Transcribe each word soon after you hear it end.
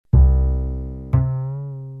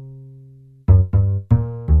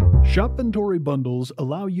Shopventory bundles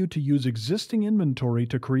allow you to use existing inventory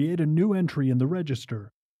to create a new entry in the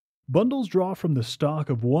register. Bundles draw from the stock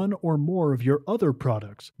of one or more of your other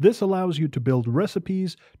products. This allows you to build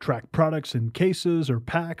recipes, track products in cases or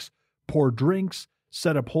packs, pour drinks,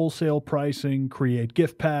 set up wholesale pricing, create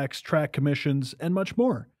gift packs, track commissions, and much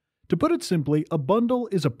more. To put it simply, a bundle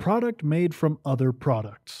is a product made from other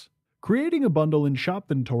products. Creating a bundle in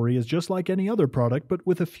Shopventory is just like any other product, but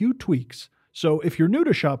with a few tweaks. So if you're new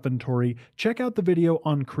to Shopventory, check out the video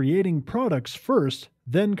on creating products first,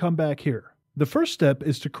 then come back here. The first step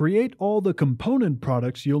is to create all the component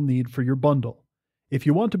products you'll need for your bundle. If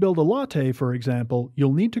you want to build a latte, for example,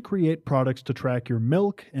 you'll need to create products to track your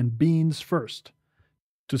milk and beans first.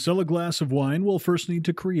 To sell a glass of wine, we'll first need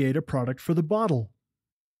to create a product for the bottle.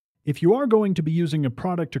 If you are going to be using a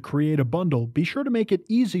product to create a bundle, be sure to make it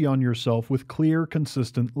easy on yourself with clear,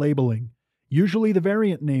 consistent labeling. Usually the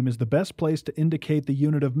variant name is the best place to indicate the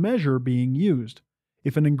unit of measure being used.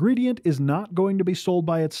 If an ingredient is not going to be sold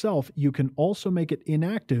by itself, you can also make it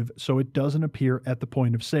inactive so it doesn't appear at the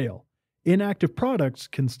point of sale. Inactive products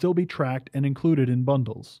can still be tracked and included in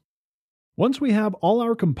bundles. Once we have all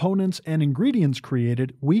our components and ingredients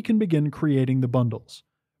created, we can begin creating the bundles.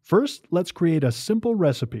 First, let's create a simple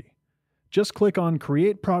recipe. Just click on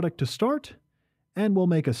Create Product to start, and we'll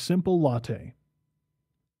make a simple latte.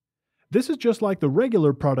 This is just like the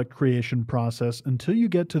regular product creation process until you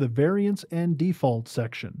get to the variants and default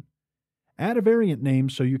section. Add a variant name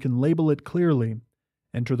so you can label it clearly.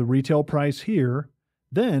 Enter the retail price here,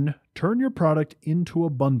 then turn your product into a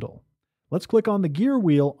bundle. Let's click on the gear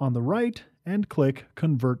wheel on the right and click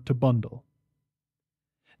Convert to Bundle.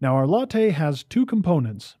 Now our latte has two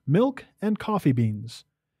components, milk and coffee beans.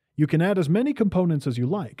 You can add as many components as you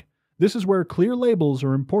like. This is where clear labels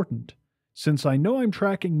are important. Since I know I'm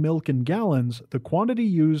tracking milk in gallons, the quantity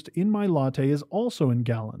used in my latte is also in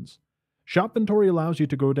gallons. Shopventory allows you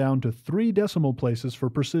to go down to 3 decimal places for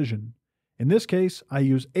precision. In this case, I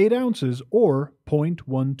use 8 ounces or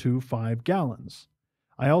 0.125 gallons.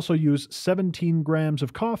 I also use 17 grams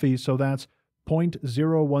of coffee, so that's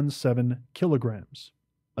 0.017 kilograms.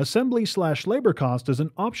 Assembly/labor cost is an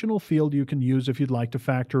optional field you can use if you'd like to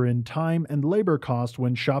factor in time and labor cost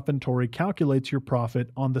when Shopventory calculates your profit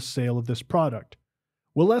on the sale of this product.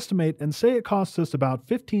 We'll estimate and say it costs us about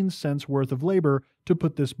 15 cents worth of labor to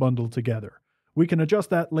put this bundle together. We can adjust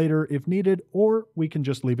that later if needed, or we can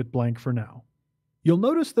just leave it blank for now. You'll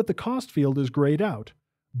notice that the cost field is grayed out.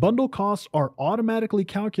 Bundle costs are automatically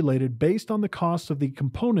calculated based on the cost of the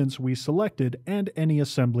components we selected and any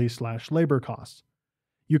assembly/labor costs.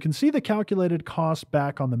 You can see the calculated costs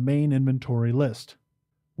back on the main inventory list.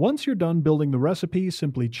 Once you're done building the recipe,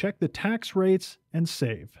 simply check the tax rates and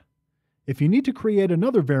save. If you need to create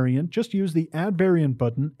another variant, just use the Add Variant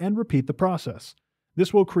button and repeat the process.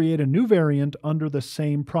 This will create a new variant under the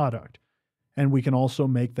same product, and we can also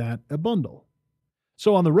make that a bundle.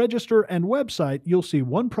 So on the register and website, you'll see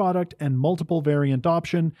one product and multiple variant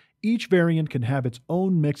option. Each variant can have its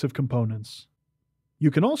own mix of components. You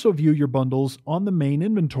can also view your bundles on the main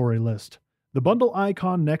inventory list. The bundle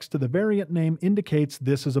icon next to the variant name indicates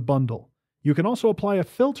this is a bundle. You can also apply a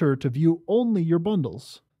filter to view only your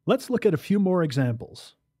bundles. Let's look at a few more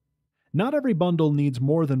examples. Not every bundle needs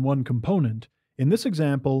more than one component. In this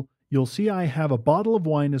example, you'll see I have a bottle of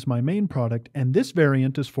wine as my main product, and this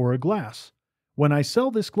variant is for a glass. When I sell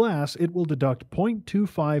this glass, it will deduct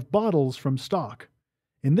 0.25 bottles from stock.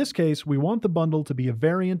 In this case, we want the bundle to be a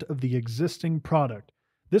variant of the existing product.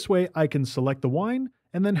 This way, I can select the wine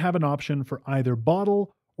and then have an option for either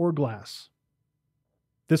bottle or glass.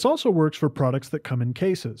 This also works for products that come in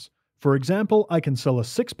cases. For example, I can sell a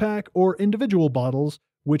 6-pack or individual bottles,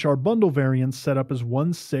 which are bundle variants set up as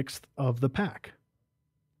 1/6 of the pack.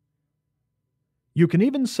 You can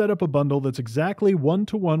even set up a bundle that's exactly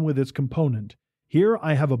 1-to-1 with its component. Here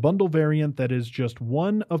I have a bundle variant that is just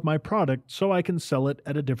one of my product, so I can sell it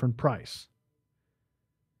at a different price.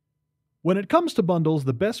 When it comes to bundles,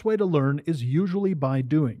 the best way to learn is usually by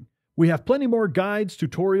doing. We have plenty more guides,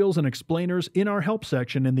 tutorials, and explainers in our help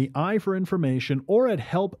section in the Eye for Information or at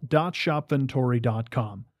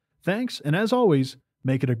help.shopventory.com. Thanks, and as always,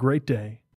 make it a great day.